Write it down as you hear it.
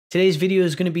Today's video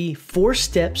is going to be 4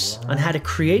 steps on how to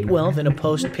create wealth in a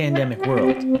post-pandemic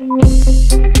world.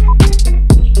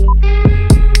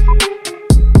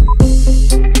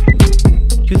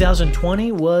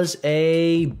 2020 was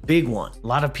a big one. A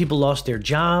lot of people lost their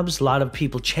jobs. A lot of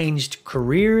people changed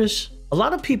careers. A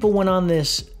lot of people went on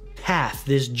this path,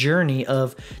 this journey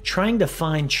of trying to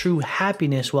find true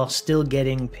happiness while still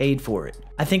getting paid for it.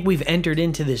 I think we've entered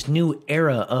into this new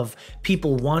era of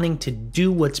people wanting to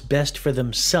do what's best for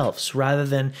themselves rather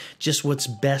than just what's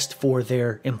best for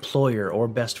their employer or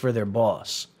best for their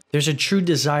boss. There's a true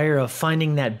desire of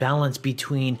finding that balance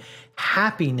between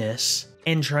happiness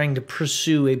and trying to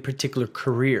pursue a particular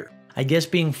career. I guess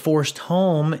being forced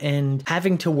home and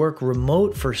having to work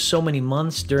remote for so many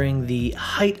months during the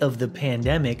height of the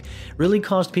pandemic really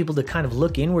caused people to kind of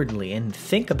look inwardly and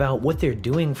think about what they're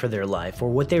doing for their life or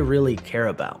what they really care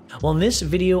about. Well, in this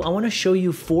video, I want to show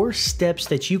you 4 steps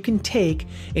that you can take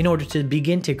in order to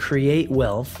begin to create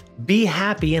wealth, be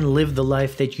happy, and live the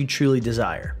life that you truly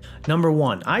desire. Number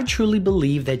 1, I truly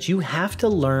believe that you have to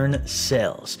learn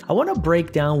sales. I want to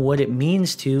break down what it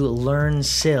means to learn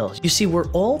sales. You see,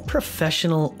 we're all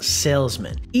professional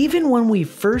salesmen. Even when we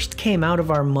first came out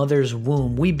of our mother's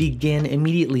womb, we began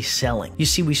immediately selling. You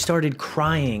see, we started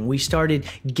crying. We started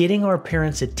getting our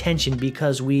parents' attention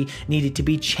because we needed to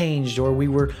be changed, or we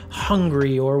were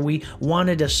hungry, or we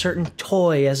wanted a certain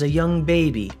toy as a young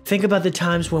baby. Think about the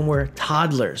times when we're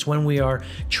toddlers, when we are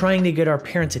trying to get our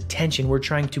parents' attention. We're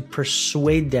trying to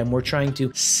persuade them. We're trying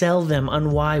to sell them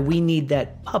on why we need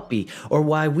that puppy or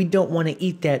why we don't want to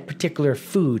eat that particular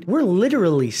food. We're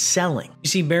literally selling. You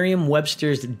see,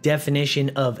 Merriam-Webster's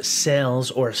definition of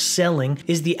sales or selling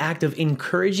is the act of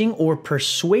encouraging or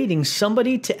persuading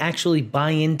somebody to actually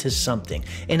buy into something,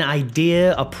 an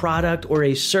idea, a product, or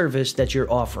a service that you're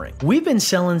offering. We've been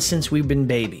selling since we've been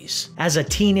babies. As a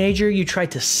teenager, you try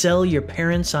to sell your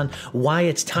parents on why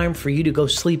it's time for you to go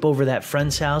sleep over that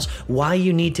friend's house, why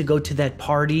you need to go to that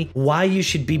party, why you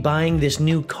should be buying this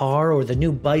new car or the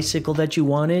new bicycle that you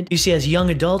wanted. You see, as young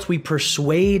adults, we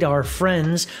persuade our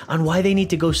friends on why they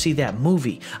need to go see that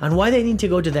movie, on why they need to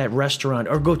go to that restaurant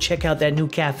or go check out that new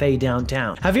cafe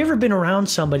downtown. Have you ever been around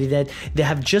somebody that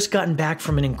have just gotten back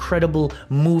from an incredible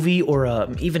movie or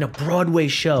even a Broadway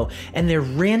show, and they're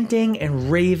ranting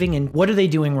and raving, and what are they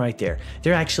doing right there?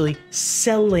 They're actually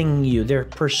selling you. They're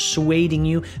persuading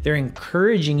you. They're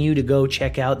encouraging you to go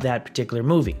check out that particular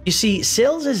movie. You see,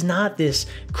 sales is not this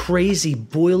crazy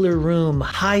boiler room,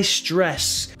 high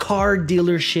stress, car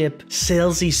dealership,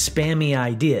 salesy, spammy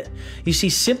idea. You see,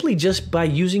 simply just by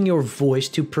using your voice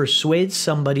to persuade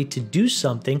somebody to do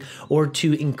something or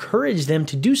to encourage them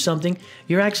to do something,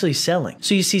 you're actually selling.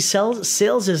 So you see,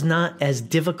 sales is not as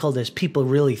difficult as people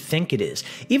really think it is.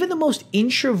 Even the most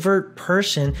introvert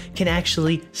person can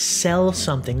actually sell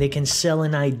something. They can sell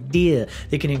an idea.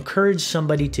 They can encourage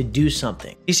somebody to do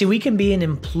something. You see, we can be an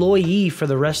employee for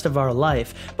the rest of our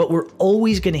life, but we're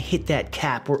always going to hit that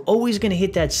cap. We're always going to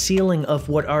hit that ceiling of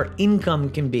what our income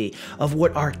can be, of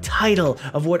what our title,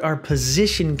 of what our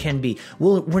position can be.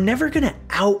 Well, we're never going to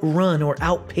outrun or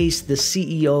outpace the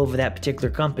CEO of that particular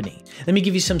company. Let me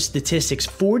give you some statistics.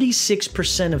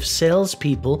 46% of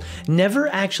salespeople never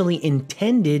actually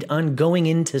intended on going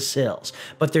into sales,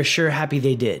 but they're sure happy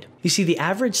they did. You see, the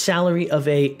average salary of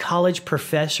a college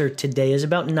professor today is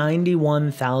about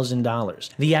 $91,000.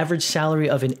 The average salary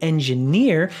of an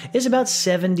engineer is about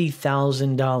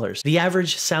 $70,000. The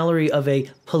average salary of a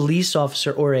police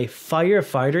officer or a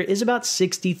firefighter is about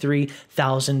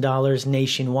 $63,000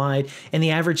 nationwide, and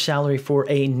the average salary for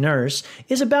a nurse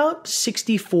is about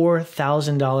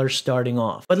 $64,000 starting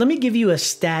off. But let me give you a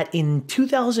stat. In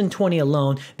 2020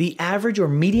 alone, the average or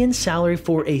median salary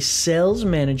for a sales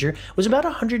manager was about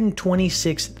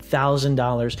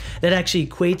 $126,000. That actually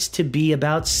equates to be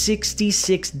about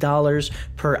 $66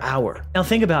 per hour. Now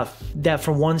think about that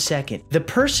for 1 second. The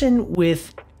person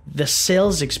with the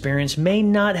sales experience may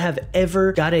not have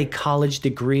ever got a college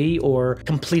degree or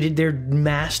completed their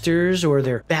master's or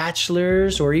their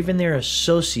bachelor's or even their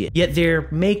associate, yet they're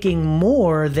making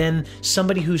more than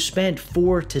somebody who spent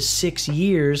 4 to 6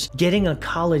 years getting a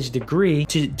college degree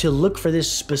to look for this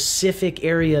specific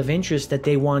area of interest that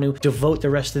they want to devote the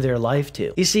rest of their life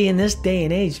to. You see, in this day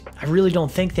and age, I really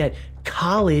don't think that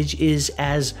college is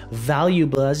as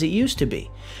valuable as it used to be.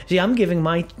 See, I'm giving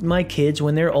my kids,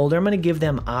 when they're older, I'm going to give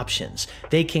them options.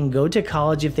 They can go to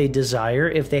college if they desire,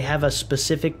 if they have a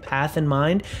specific path in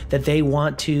mind that they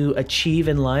want to achieve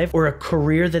in life, or a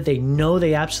career that they know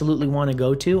they absolutely want to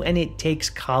go to, and it takes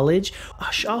college.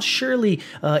 I'll surely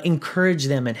encourage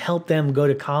them and help them go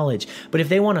to college. But if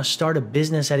they want to start a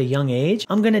business at a young age,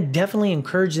 I'm going to definitely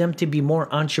encourage them to be more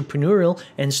entrepreneurial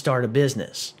and start a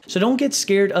business. So don't get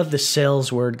scared of the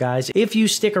sales word, guys. If you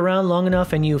stick around long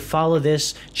enough and you follow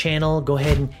this channel, go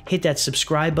ahead and hit that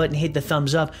subscribe button, hit the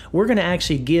thumbs up. We're going to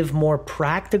actually give more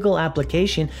practical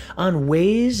application on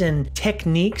ways and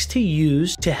techniques to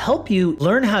use to help you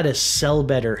learn how to sell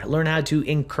better, learn how to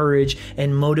encourage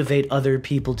and motivate other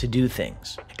people to do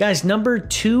things. Guys, number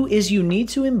 2 is you need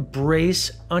to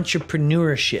embrace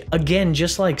entrepreneurship. Again,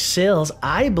 just like sales,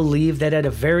 I believe that at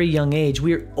a very young age,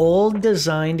 we're all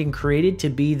designed and created to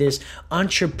be this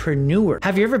entrepreneur.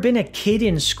 Have you ever been a kid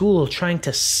in school trying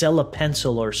to sell a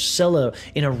pencil or sell an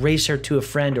eraser to a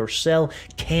friend or sell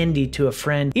candy to a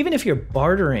friend? Even if you're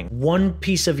bartering one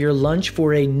piece of your lunch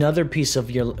for another piece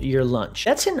of your lunch,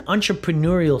 that's an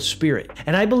entrepreneurial spirit.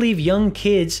 And I believe young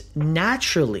kids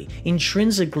naturally,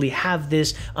 intrinsically have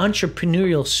this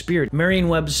entrepreneurial spirit.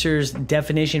 Merriam-Webster's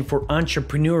definition for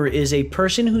entrepreneur is a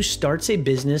person who starts a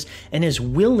business and is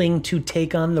willing to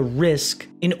take on the risk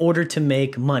in order to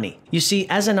make money. You see,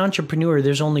 as an entrepreneur,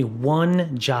 there's only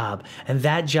one job, and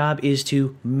that job is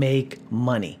to make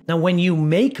money. Now, when you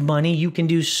make money, you can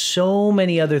do so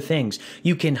many other things.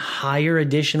 You can hire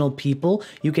additional people.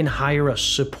 You can hire a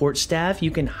support staff. You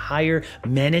can hire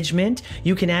management.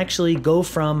 You can actually go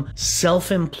from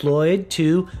self-employed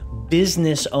to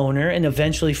business owner, and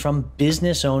eventually from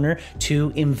business owner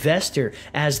to investor,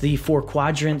 as the 4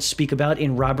 quadrants speak about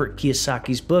in Robert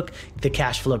Kiyosaki's book, The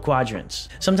Cash Flow Quadrants.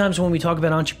 Sometimes when we talk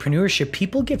about entrepreneurship,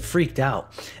 people get freaked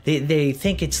out. They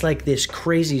think it's like this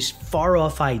crazy,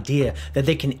 far-off idea that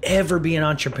they can ever be an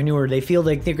entrepreneur. They feel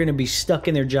like they're going to be stuck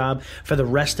in their job for the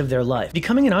rest of their life.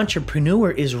 Becoming an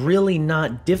entrepreneur is really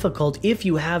not difficult if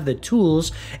you have the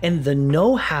tools and the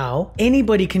know-how.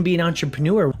 Anybody can be an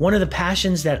entrepreneur. One of the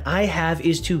passions that I have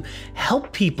is to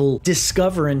help people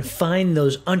discover and find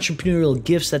those entrepreneurial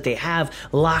gifts that they have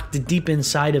locked deep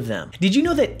inside of them. Did you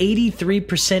know that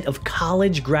 83% of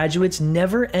college graduates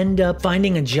never end up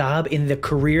finding a job in the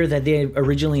career that they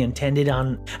originally intended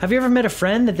on? Have you ever met a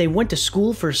friend that they went to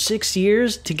school for 6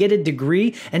 years to get a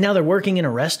degree and now they're working in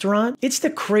a restaurant? It's the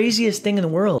craziest thing in the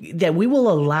world that we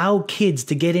will allow kids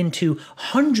to get into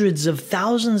hundreds of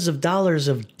thousands of dollars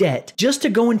of debt just to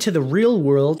go into the real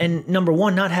world and, number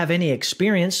one, not have any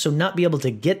experience, so not be able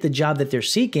to get the job that they're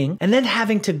seeking, and then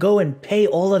having to go and pay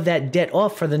all of that debt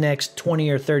off for the next 20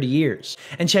 or 30 years.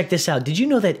 And check this out. Did you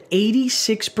know that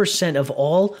 86% of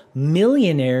all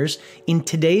millionaires in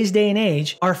today's day and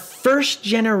age are first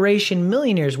generation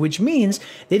millionaires, which means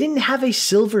they didn't have a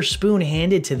silver spoon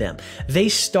handed to them. They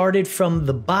started from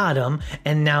the bottom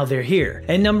and now they're here.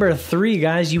 And number 3,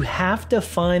 guys, you have to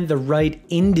find the right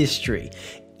industry.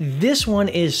 This one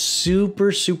is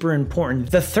super, super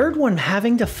important. The third one,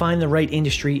 having to find the right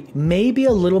industry, may be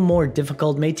a little more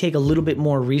difficult, may take a little bit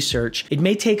more research. It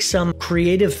may take some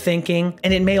creative thinking,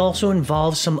 and it may also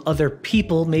involve some other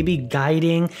people, maybe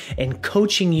guiding and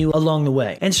coaching you along the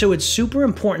way. And so it's super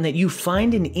important that you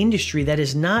find an industry that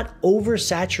is not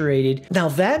oversaturated. Now,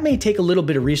 that may take a little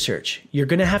bit of research. You're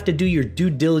gonna have to do your due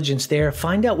diligence there,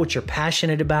 find out what you're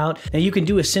passionate about. Now, you can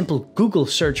do a simple Google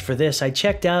search for this. I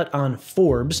checked out on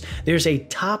Forbes. There's a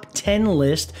top 10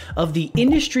 list of the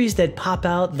industries that pop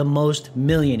out the most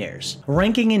millionaires.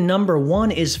 Ranking in number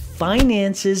 1 is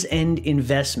finances and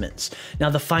investments. Now,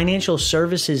 the financial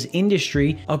services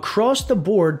industry across the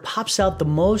board pops out the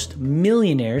most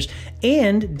millionaires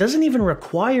and doesn't even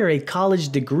require a college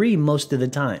degree most of the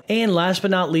time. And last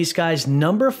but not least, guys,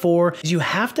 number 4 is you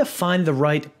have to find the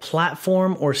right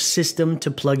platform or system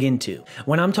to plug into.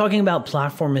 When I'm talking about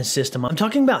platform and system, I'm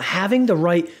talking about having the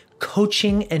right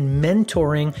coaching and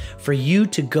mentoring for you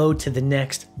to go to the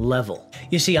next level.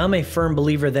 You see, I'm a firm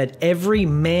believer that every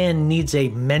man needs a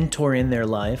mentor in their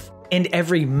life, and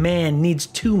every man needs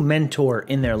to mentor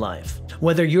in their life.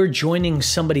 Whether you're joining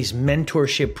somebody's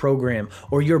mentorship program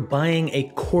or you're buying a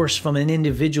course from an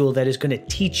individual that is going to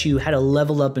teach you how to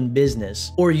level up in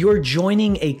business, or you're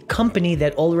joining a company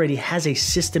that already has a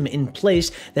system in place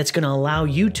that's going to allow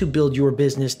you to build your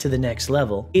business to the next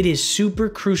level, it is super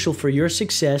crucial for your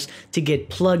success to get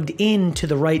plugged into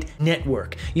the right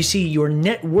network. You see, your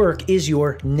network is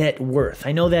your net worth.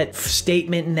 I know that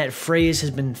statement and that phrase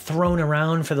has been thrown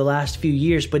around for the last last few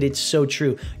years, but it's so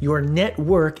true. Your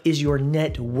network is your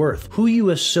net worth. Who you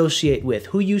associate with,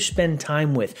 who you spend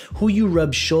time with, who you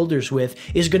rub shoulders with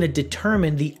is going to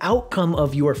determine the outcome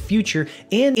of your future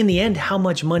and in the end, how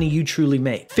much money you truly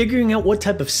make. Figuring out what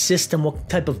type of system, what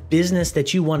type of business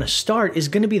that you want to start is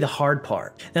going to be the hard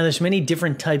part. Now, there's many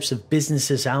different types of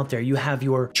businesses out there. You have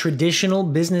your traditional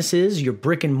businesses, your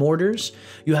brick and mortars.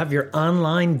 You have your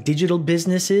online digital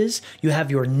businesses. You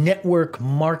have your network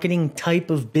marketing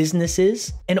type of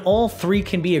businesses. And all three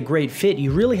can be a great fit.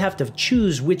 You really have to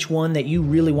choose which one that you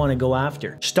really want to go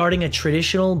after. Starting a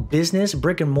traditional business,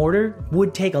 brick and mortar,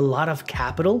 would take a lot of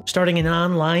capital. Starting an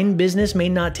online business may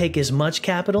not take as much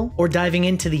capital. Or diving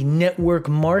into the network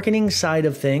marketing side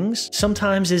of things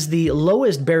sometimes is the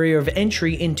lowest barrier of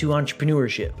entry into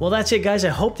entrepreneurship. Well, that's it, guys. I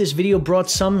hope this video brought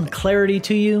some clarity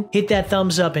to you. Hit that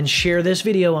thumbs up and share this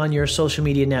video on your social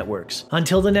media networks.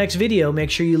 Until the next video,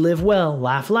 make sure you live well,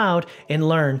 laugh loud, and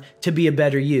learn to be a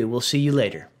better you. We'll see you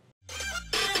later.